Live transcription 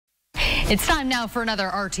It's time now for another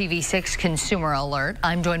RTV6 Consumer Alert.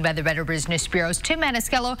 I'm joined by the Better Business Bureau's Tim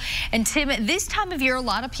Maniscalco. And Tim, this time of year, a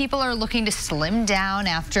lot of people are looking to slim down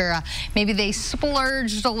after maybe they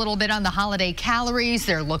splurged a little bit on the holiday calories.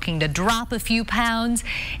 They're looking to drop a few pounds,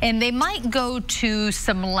 and they might go to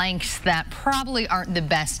some lengths that probably aren't the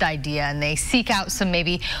best idea, and they seek out some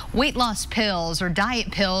maybe weight loss pills or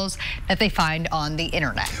diet pills that they find on the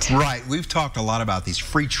internet. Right. We've talked a lot about these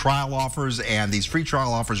free trial offers, and these free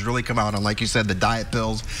trial offers really come out on, like you said, the diet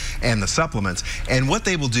pills and the supplements. And what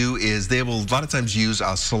they will do is they will a lot of times use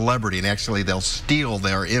a celebrity, and actually they'll steal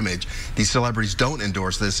their image. These celebrities don't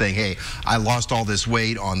endorse this, saying, hey, I lost all this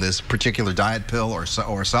weight on this particular diet pill or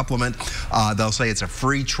supplement. They'll say it's a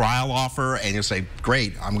free trial offer, and you'll say,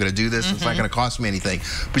 great, I'm going to do this. It's not going to cost me anything.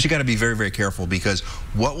 But you got to be very, very careful, because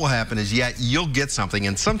what will happen is, yeah, you'll get something,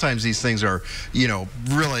 and sometimes these things are, you know,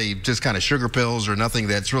 really just kind of sugar pills or nothing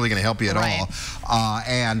that's really going to help you at all.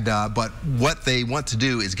 But what they want to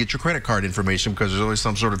do is get your credit card information, because there's always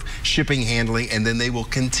some sort of shipping, handling, and then they will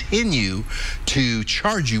continue to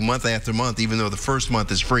charge you month after month, even though the first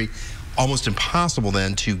month is free. Almost impossible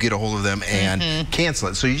then to get a hold of them and cancel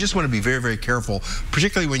it. So you just want to be very, very careful,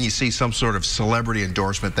 particularly when you see some sort of celebrity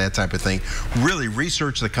endorsement, that type of thing. Really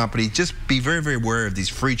research the company. Just be very, very aware of these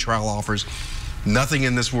free trial offers. Nothing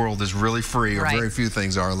in this world is really free, or very few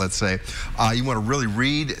things are, let's say. You want to really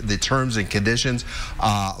read the terms and conditions.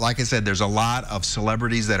 Like I said, there's a lot of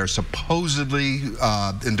celebrities that are supposedly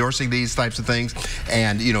endorsing these types of things,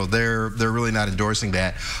 and you know they're really not endorsing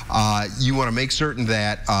that. You want to make certain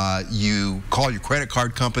that you call your credit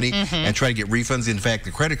card company and try to get refunds. In fact,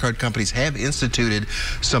 the credit card companies have instituted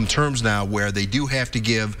some terms now where they do have to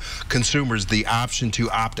give consumers the option to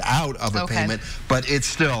opt out of a payment, but it's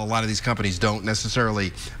still, a lot of these companies don't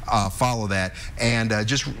necessarily follow that, and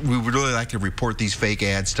we would really like to report these fake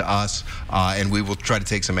ads to us, and we will try to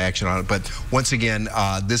take some action on it. But once again,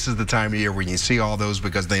 this is the time of year when you see all those,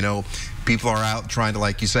 because they know people are out trying to,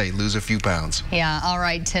 like you say, lose a few pounds. Yeah, all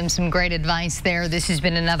right, Tim, some great advice there. This has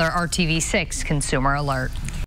been another RTV6 Consumer Alert.